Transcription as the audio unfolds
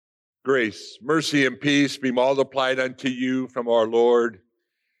Grace, mercy, and peace be multiplied unto you from our Lord,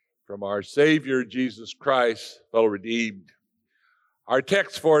 from our Savior, Jesus Christ, fellow redeemed. Our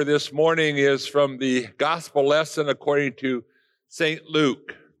text for this morning is from the gospel lesson according to St.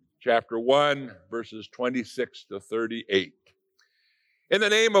 Luke, chapter 1, verses 26 to 38. In the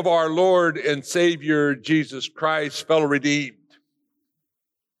name of our Lord and Savior, Jesus Christ, fellow redeemed.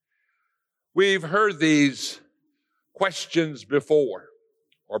 We've heard these questions before,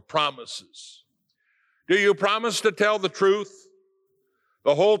 or promises. Do you promise to tell the truth,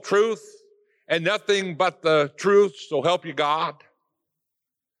 the whole truth, and nothing but the truth, so help you God?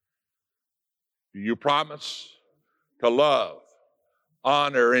 Do you promise to love,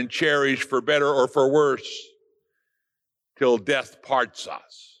 honor, and cherish for better or for worse till death parts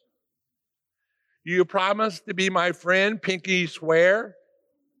us? Do you promise to be my friend, pinky swear?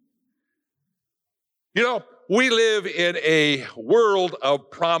 You know, we live in a world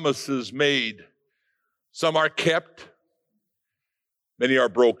of promises made. Some are kept, many are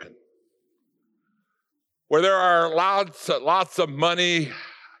broken. Where there are lots of money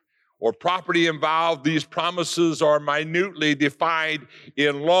or property involved, these promises are minutely defined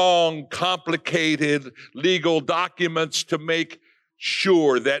in long, complicated legal documents to make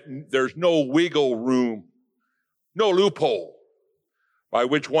sure that there's no wiggle room, no loophole by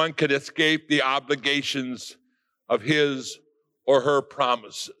which one could escape the obligations of his or her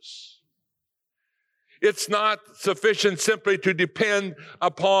promises. It's not sufficient simply to depend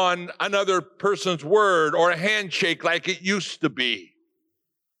upon another person's word or a handshake like it used to be.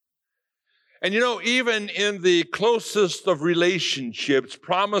 And you know, even in the closest of relationships,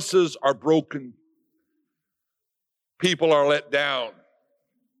 promises are broken. People are let down,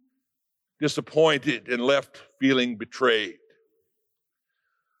 disappointed, and left feeling betrayed.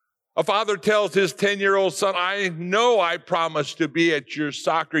 A father tells his 10-year-old son, I know I promised to be at your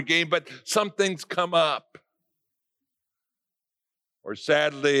soccer game, but something's come up. Or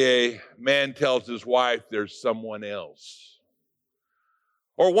sadly, a man tells his wife there's someone else.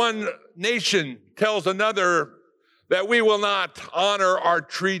 Or one nation tells another that we will not honor our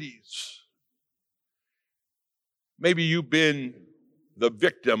treaties. Maybe you've been the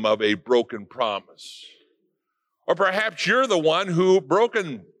victim of a broken promise. Or perhaps you're the one who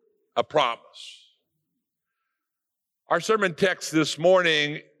broken a promise. Our sermon text this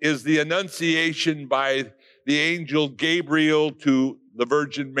morning is the Annunciation by the angel Gabriel to the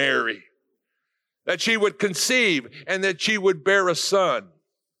Virgin Mary, that she would conceive and that she would bear a son.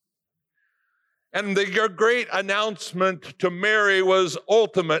 And the great announcement to Mary was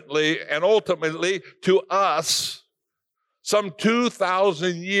ultimately to us, some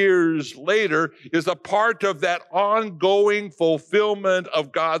 2,000 years later, is a part of that ongoing fulfillment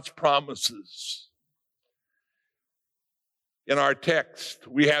of God's promises. In our text,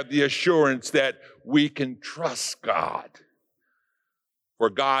 we have the assurance that we can trust God,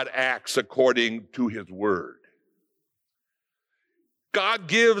 for God acts according to his word. God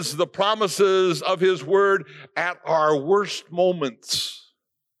gives the promises of his word at our worst moments,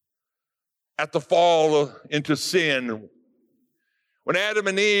 at the fall into sin, when Adam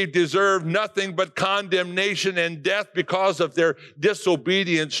and Eve deserved nothing but condemnation and death because of their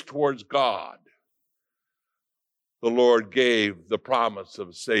disobedience towards God. The Lord gave the promise of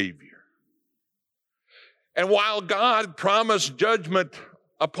a Savior. And while God promised judgment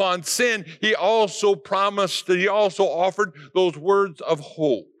upon sin, he also offered those words of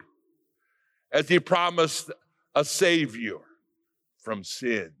hope as he promised a Savior from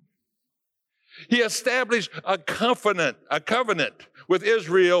sin. He established a covenant with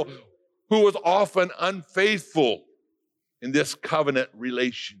Israel, who was often unfaithful in this covenant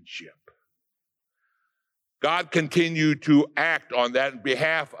relationship. God continued to act on that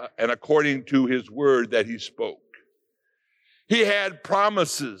behalf and according to his word that he spoke. He had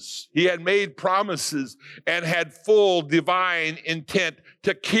promises. He had made promises and had full divine intent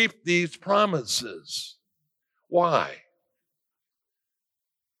to keep these promises. Why?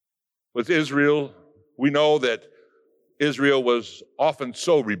 With Israel, we know that Israel was often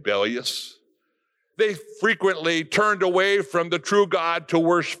so rebellious. They frequently turned away from the true God to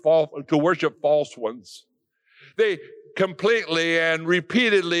worship false ones. They completely and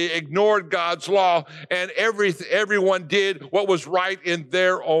repeatedly ignored God's law, and everyone did what was right in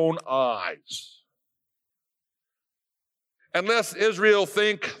their own eyes. Unless Israel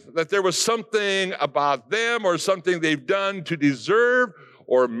think that there was something about them or something they've done to deserve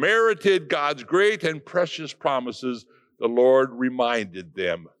or merited God's great and precious promises, the Lord reminded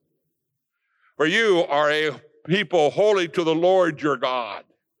them. For you are a people holy to the Lord your God.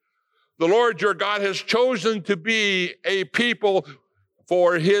 The Lord your God has chosen to be a people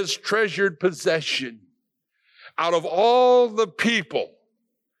for his treasured possession out of all the people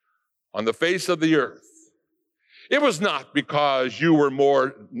on the face of the earth. It was not because you were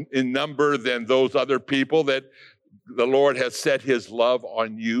more in number than those other people that the Lord has set his love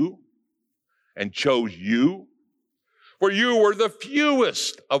on you and chose you, for you were the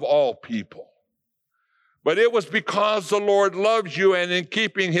fewest of all people. But it was because the Lord loves you, and in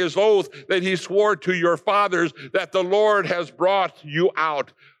keeping his oath that he swore to your fathers, that the Lord has brought you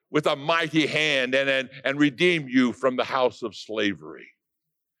out with a mighty hand and redeemed you from the house of slavery.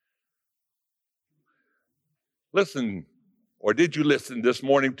 Listen, or did you listen this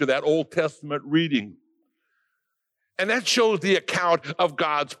morning to that Old Testament reading? And that shows the account of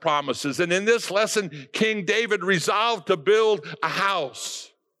God's promises. And in this lesson, King David resolved to build a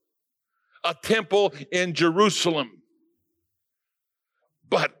house, a temple in Jerusalem.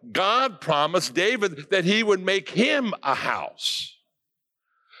 But God promised David that he would make him a house.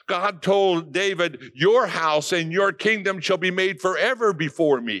 God told David, your house and your kingdom shall be made forever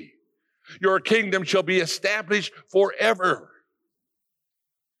before me. Your kingdom shall be established forever.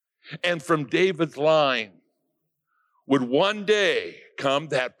 And from David's line would one day come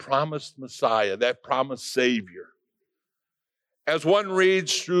that promised Messiah, that promised Savior. As one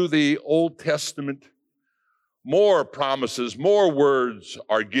reads through the Old Testament, more promises, more words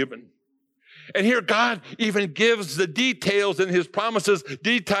are given. And here God even gives the details in his promises,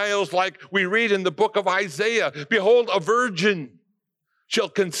 details like we read in the book of Isaiah. Behold, a virgin shall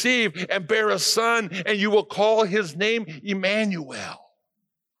conceive and bear a son, and you will call his name Emmanuel.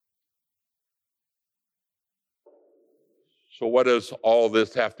 So what does all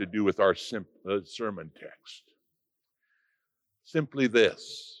this have to do with our sermon text? Simply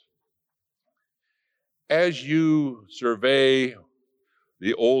this. As you survey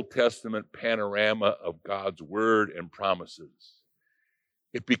the Old Testament panorama of God's word and promises,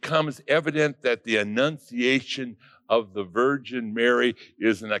 it becomes evident that the Annunciation of the Virgin Mary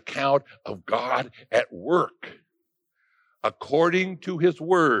is an account of God at work, according to his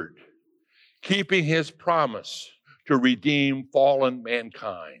word, keeping his promise to redeem fallen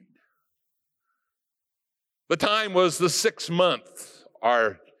mankind. The time was the 6th month,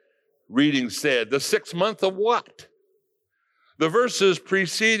 our reading said. The 6th month of what? The verses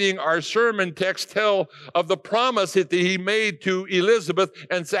preceding our sermon text tell of the promise that he made to Elizabeth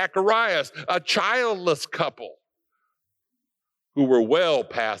and Zacharias, a childless couple who were well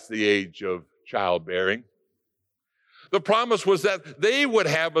past the age of childbearing. The promise was that they would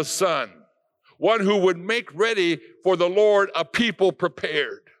have a son, one who would make ready for the Lord a people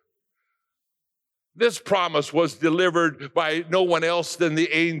prepared. This promise was delivered by no one else than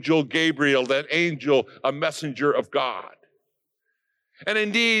the angel Gabriel, that angel, a messenger of God. And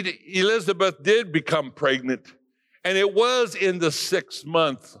indeed, Elizabeth did become pregnant, and it was in the 6th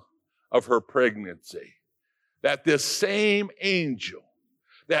month of her pregnancy that this same angel,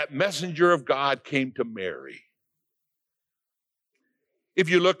 that messenger of God, came to Mary. If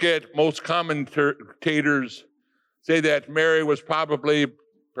you look at most commentators, say that Mary was probably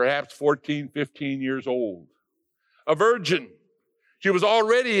perhaps 14, 15 years old, a virgin. She was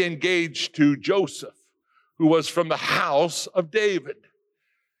already engaged to Joseph, who was from the house of David.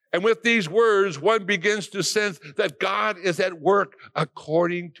 And with these words, one begins to sense that God is at work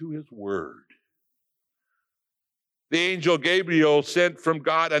according to his word. The angel Gabriel, sent from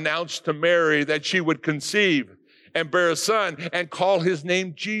God, announced to Mary that she would conceive and bear a son and call his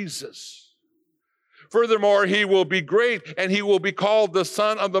name Jesus. Furthermore, he will be great, and he will be called the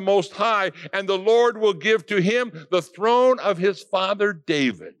Son of the Most High, and the Lord will give to him the throne of his father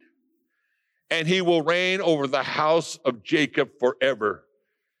David, and he will reign over the house of Jacob forever,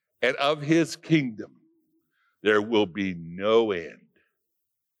 and of his kingdom there will be no end.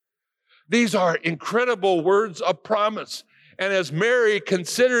 These are incredible words of promise. And as Mary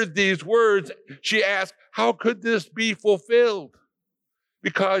considered these words, she asked, how could this be fulfilled?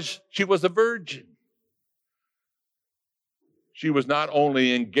 Because she was a virgin. She was not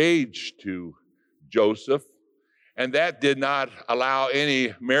only engaged to Joseph, and that did not allow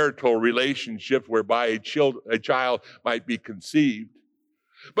any marital relationship whereby a child might be conceived.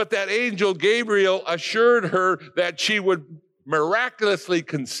 But that angel Gabriel assured her that she would miraculously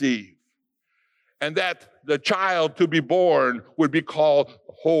conceive, and that the child to be born would be called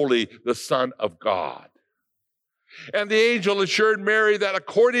Holy, the Son of God. And the angel assured Mary that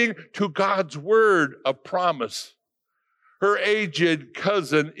according to God's word of promise, her aged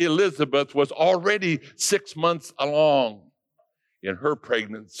cousin Elizabeth was already 6 months along in her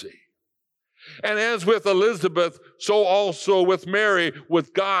pregnancy. And as with Elizabeth, so also with Mary,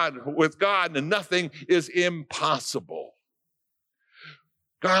 with God, nothing is impossible.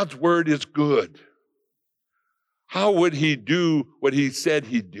 God's word is good. How would he do what he said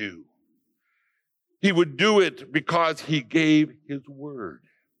he'd do? He would do it because he gave his word.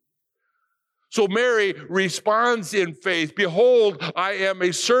 So Mary responds in faith, "Behold, I am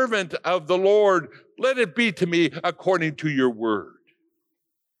a servant of the Lord. Let it be to me according to your word."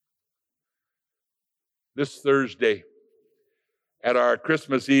 This Thursday, at our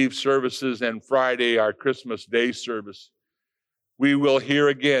Christmas Eve services and Friday, our Christmas Day service, we will hear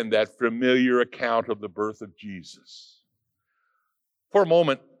again that familiar account of the birth of Jesus. For a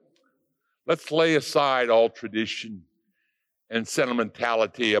moment, let's lay aside all tradition and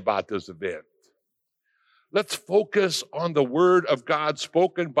sentimentality about this event. Let's focus on the word of God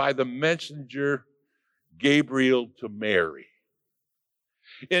spoken by the messenger Gabriel to Mary.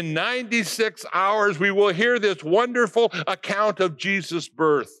 In 96 hours, we will hear this wonderful account of Jesus'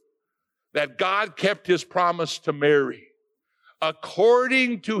 birth, that God kept his promise to Mary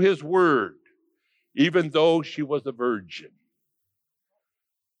according to his word, even though she was a virgin.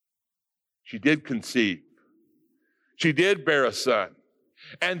 She did conceive. She did bear a son.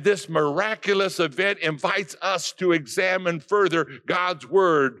 And this miraculous event invites us to examine further God's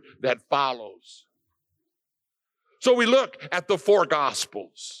word that follows. So we look at the four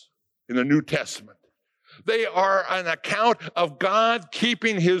Gospels in the New Testament. They are an account of God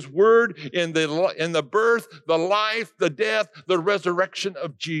keeping his word in the birth, the life, the death, the resurrection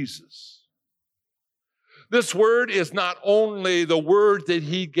of Jesus. This word is not only the word that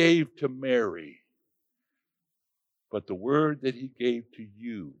he gave to Mary, but the word that he gave to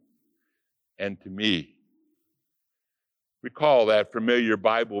you and to me. Recall that familiar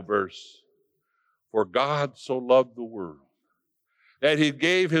Bible verse, "For God so loved the world, that he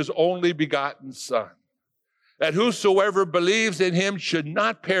gave his only begotten Son, that whosoever believes in him should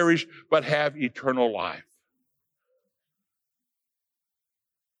not perish, but have eternal life."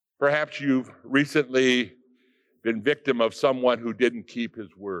 Perhaps you've recently been victim of someone who didn't keep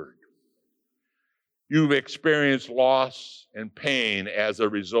his word. You've experienced loss and pain as a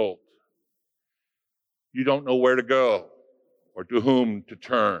result. You don't know where to go or to whom to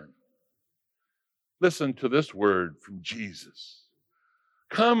turn. Listen to this word from Jesus.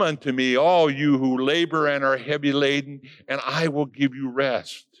 "Come unto me, all you who labor and are heavy laden, and I will give you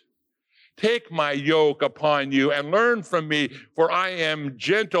rest. Take my yoke upon you and learn from me, for I am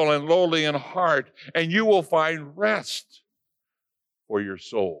gentle and lowly in heart, and you will find rest for your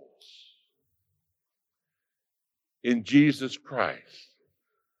souls." In Jesus Christ,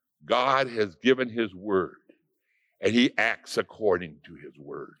 God has given his word, and he acts according to his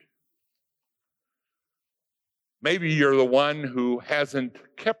word. Maybe you're the one who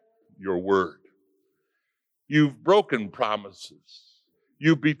hasn't kept your word. You've broken promises.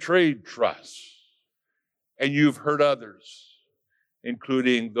 You've betrayed trust. And you've hurt others,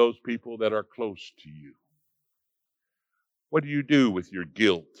 including those people that are close to you. What do you do with your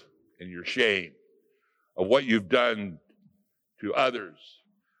guilt and your shame of what you've done to others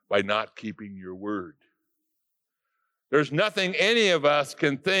by not keeping your word? There's nothing any of us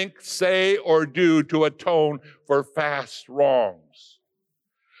can think, say, or do to atone for past wrongs.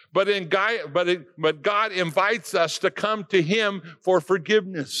 But God invites us to come to him for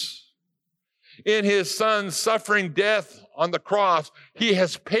forgiveness. In his son's suffering death on the cross, he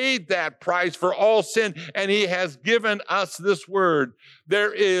has paid that price for all sin, and he has given us this word.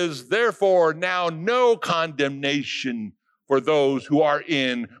 "There is therefore now no condemnation for those who are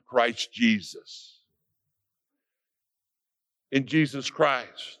in Christ Jesus." In Jesus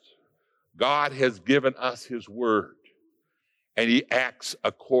Christ, God has given us his word, and he acts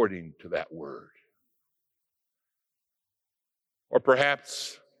according to that word. Or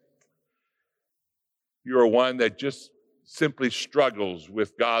perhaps you're one that just simply struggles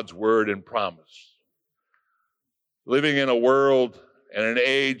with God's word and promise. Living in a world and an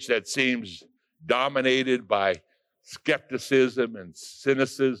age that seems dominated by skepticism and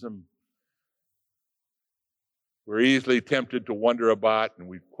cynicism, we're easily tempted to wonder about and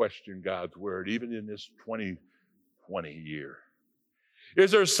we question God's word, even in this 2020 year.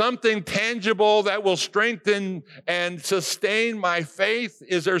 Is there something tangible that will strengthen and sustain my faith?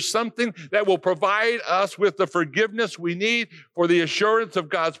 Is there something that will provide us with the forgiveness we need for the assurance of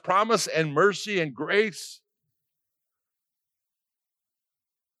God's promise and mercy and grace?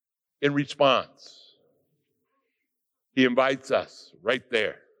 In response, he invites us right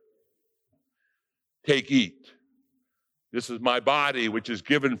there. "Take, eat. This is my body, which is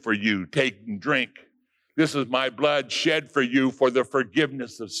given for you. Take and drink. This is my blood shed for you for the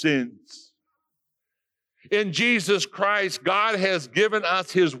forgiveness of sins." In Jesus Christ, God has given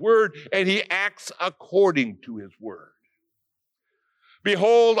us his word, and he acts according to his word.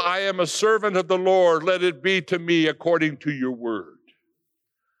 Behold, I am a servant of the Lord. Let it be to me according to your word.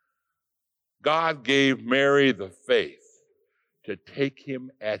 God gave Mary the faith to take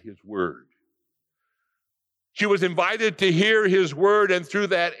him at his word. She was invited to hear his word, and through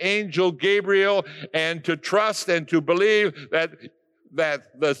that angel Gabriel, and to trust and to believe that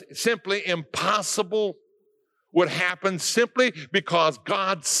the simply impossible would happen simply because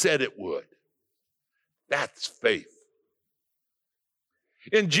God said it would. That's faith.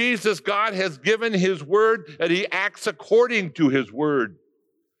 In Jesus, God has given his word that he acts according to his word.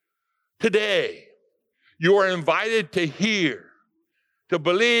 Today, you are invited to hear, to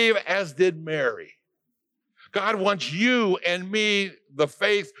believe as did Mary. God wants you and me, the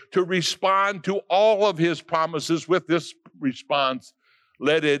faith, to respond to all of his promises with this response: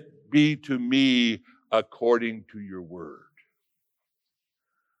 let it be to me according to your word.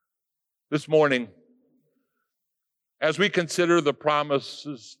 This morning, as we consider the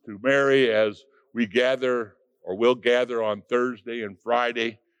promises to Mary, as we gather or will gather on Thursday and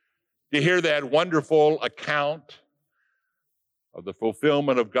Friday to hear that wonderful account of the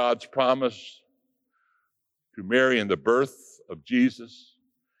fulfillment of God's promise to Mary and the birth of Jesus,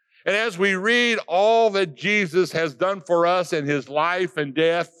 and as we read all that Jesus has done for us in his life and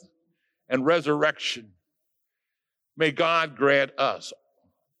death and resurrection, may God grant us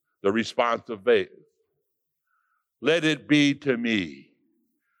the response of faith. Let it be to me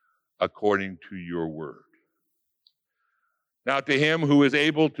according to your word. Now to him who is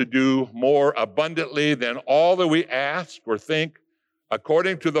able to do more abundantly than all that we ask or think,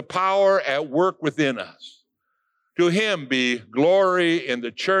 according to the power at work within us, to him be glory in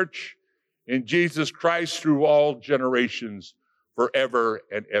the church, in Jesus Christ, through all generations, forever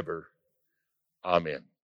and ever. Amen.